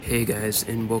Hey guys,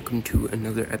 and welcome to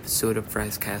another episode of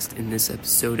FFRIE5cast. In this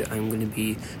episode, I'm going to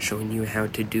be showing you how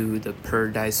to do the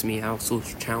Purradise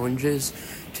Meowscles challenges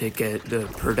to get the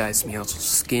Purradise Meowscles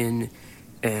skin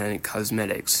and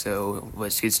cosmetics. So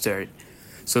let's get started.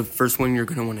 So the first one you're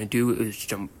going to want to do is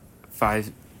jump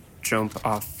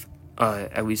off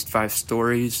at least 5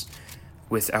 stories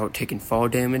without taking fall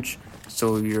damage.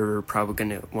 So you're probably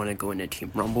going to want to go into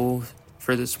Team Rumble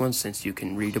for this one since you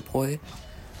can redeploy.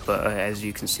 But as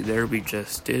you can see there, we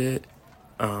just did it.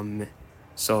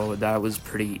 So that was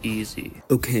pretty easy.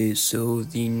 Okay, so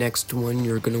the next one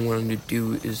you're going to want to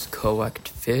do is collect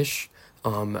fish.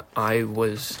 I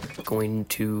was going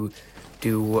to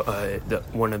do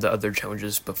one of the other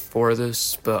challenges before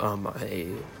this, but I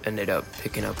ended up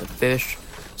picking up a fish.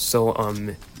 So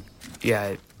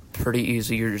yeah, pretty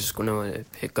easy. You're just going to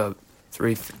pick up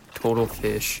 3 total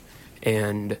fish,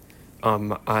 and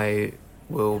I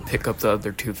will pick up the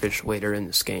other 2 fish later in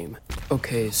this game.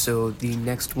 Okay, so the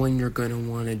next one you're going to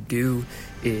want to do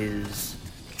is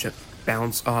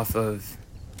bounce off of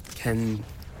 10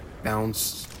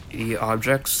 bouncy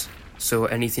objects. So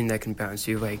anything that can bounce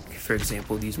you, like for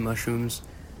example these mushrooms,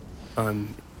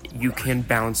 you can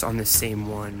bounce on the same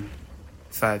one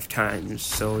 5 times,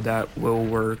 so that will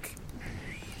work.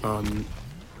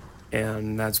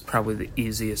 And that's probably the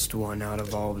easiest one out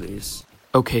of all of these.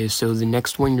 Okay, so the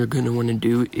next one you're going to want to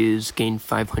do is gain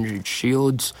 500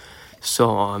 shields.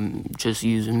 So just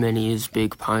use minis,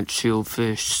 big pot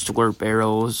shieldfish, slurp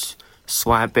arrows,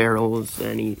 slap arrows,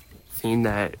 anything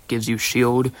that gives you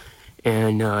shield,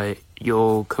 and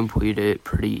you'll complete it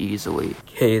pretty easily.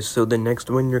 Okay, so the next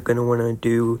one you're going to want to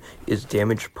do is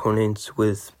damage opponents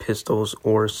with pistols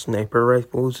or sniper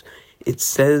rifles. It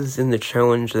says in the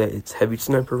challenge that it's heavy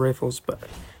sniper rifles, but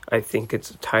I think it's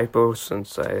a typo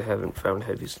since I haven't found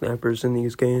heavy snipers in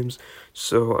these games.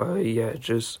 So yeah,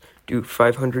 just do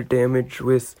 500 damage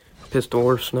with pistol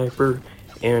or sniper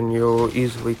and you'll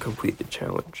easily complete the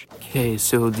challenge. Okay,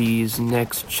 so these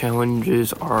next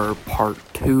challenges are part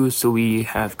 2. So we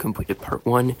have completed part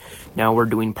 1. Now we're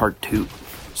doing part 2.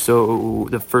 So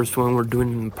the first one we're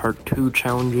doing in part 2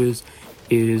 challenges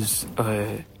is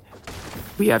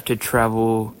we have to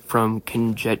travel from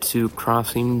Kinjetsu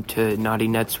Crossing to Naughty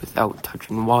Nets without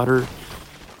touching water,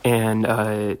 and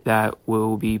that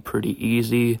will be pretty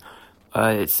easy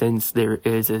since there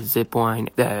is a zip line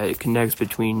that connects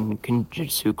between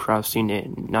Kinjetsu Crossing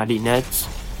and Naughty Nets,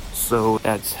 so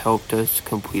that's helped us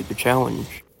complete the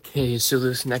challenge. Okay, so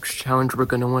this next challenge we're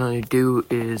going to want to do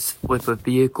is flip a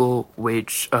vehicle,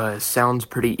 which sounds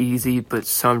pretty easy, but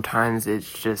sometimes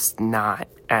it's just not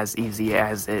as easy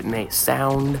as it may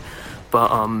sound.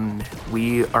 But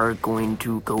we are going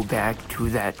to go back to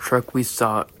that truck we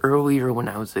saw earlier when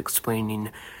I was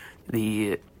explaining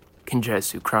the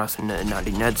Kinjetsu Crossing and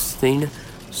Naughty Nets thing.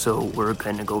 So we're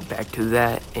going to go back to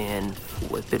that and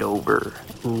flip it over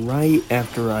right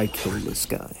after I kill this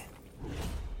guy.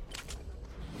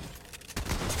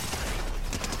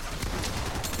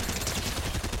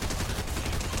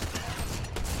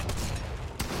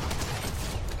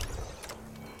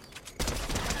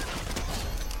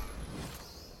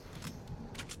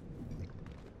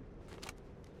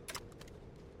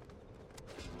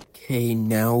 Okay,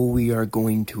 now we are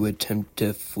going to attempt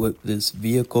to flip this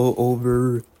vehicle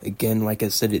over. Again, like I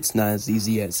said, it's not as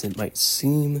easy as it might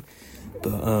seem,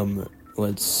 but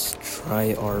let's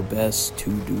try our best to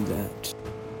do that.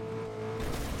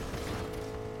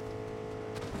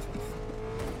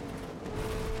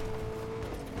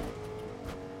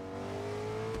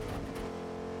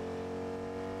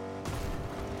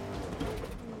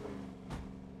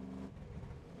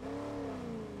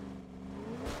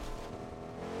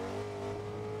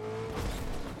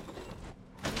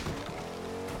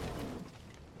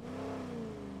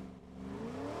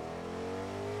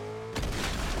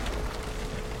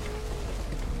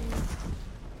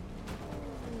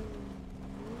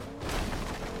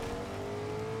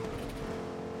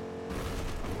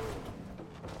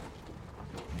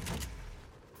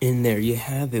 And there you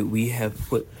have it. We have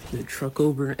flipped the truck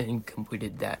over and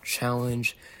completed that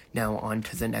challenge. Now on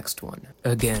to the next one.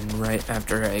 Again, right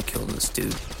after I kill this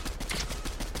dude.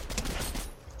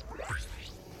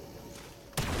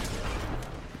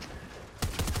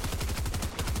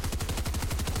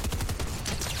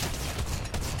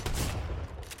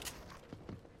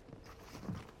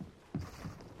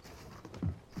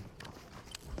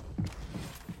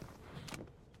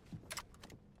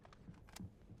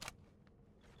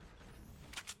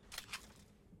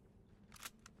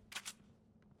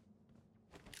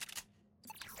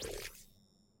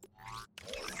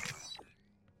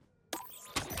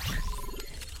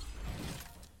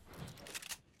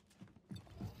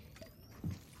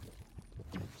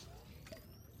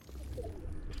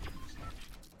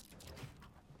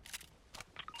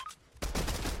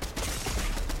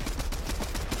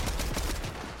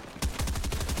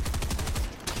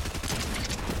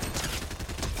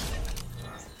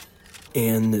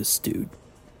 And this dude.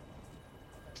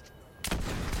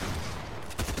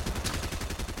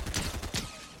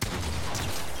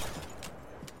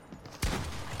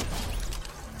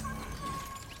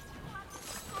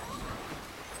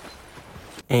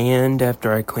 And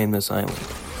after I claim this island.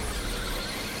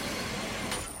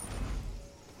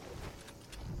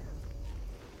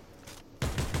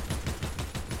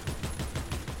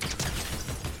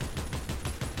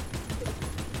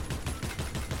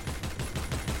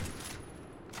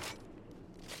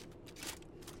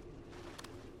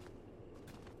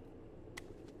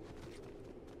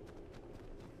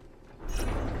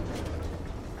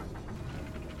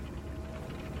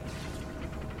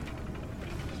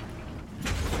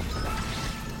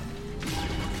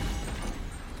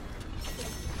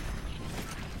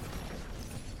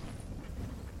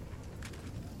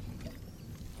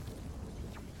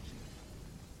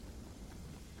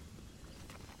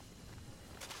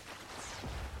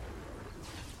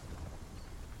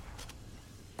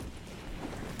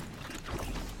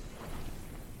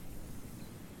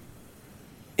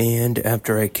 And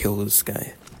after I kill this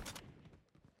guy.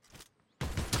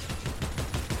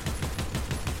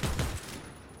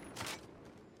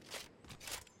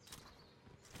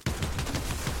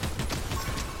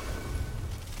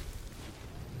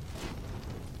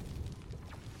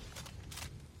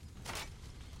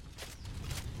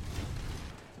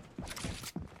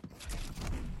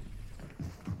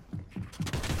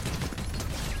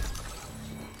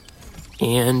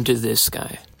 And this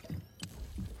guy.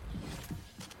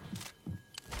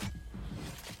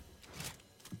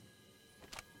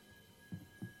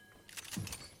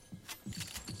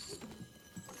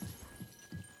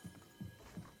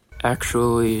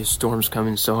 Actually, storm's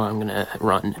coming, so I'm gonna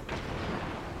run.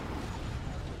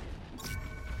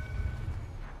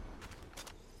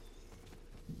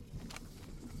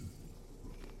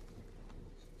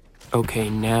 Okay,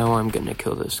 now I'm gonna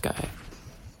kill this guy.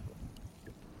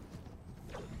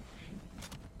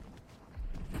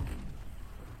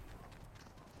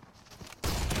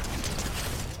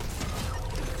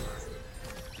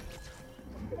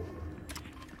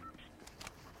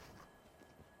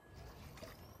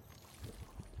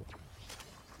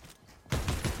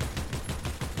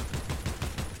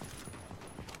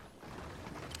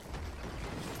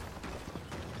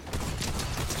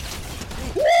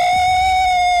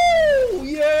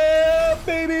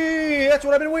 That's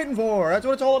what I've been waiting for. That's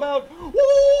what it's all about. Woo!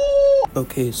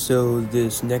 Okay, so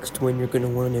this next one you're gonna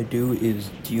want to do is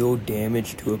deal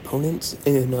damage to opponents,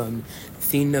 and the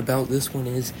thing about this one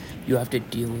is you have to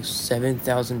deal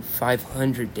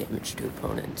 7,500 damage to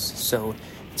opponents. So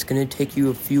it's gonna take you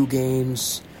a few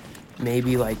games,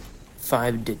 maybe like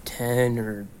 5 to 10,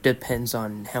 or depends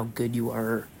on how good you are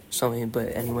or something.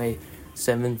 But anyway,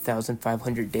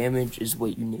 7,500 damage is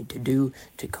what you need to do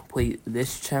to complete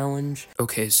this challenge.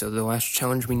 Okay, so the last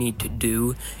challenge we need to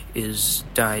do is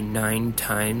die 9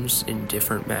 times in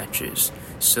different matches.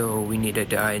 So we need to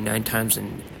die 9 times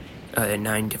in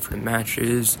 9 different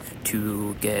matches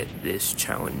to get this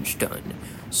challenge done.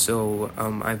 So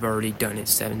I've already done it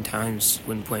 7 times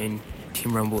when playing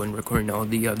Team Rumble and recording all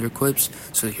the other clips.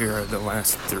 So here are the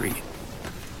last 3.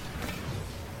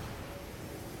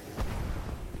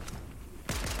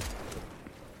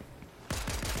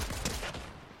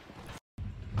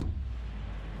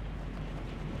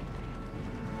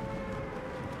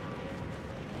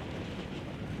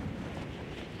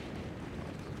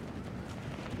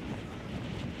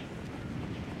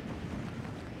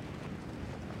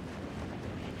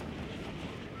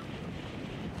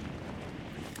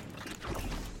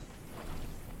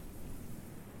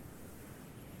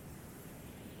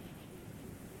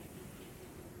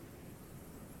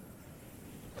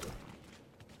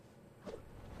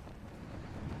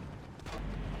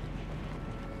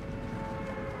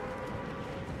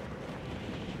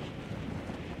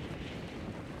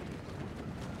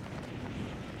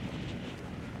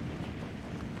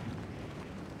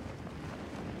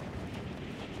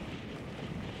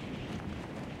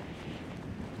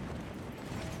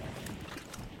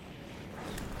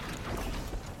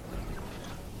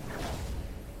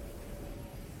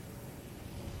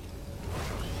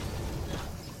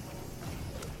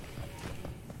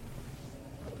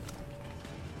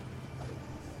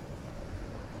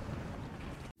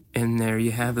 And there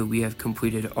you have it, we have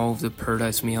completed all of the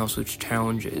Purradise Meowscles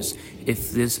challenges. If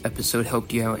this episode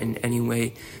helped you out in any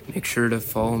way, make sure to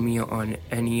follow me on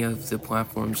any of the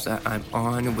platforms that I'm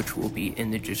on, which will be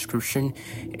in the description,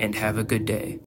 and have a good day.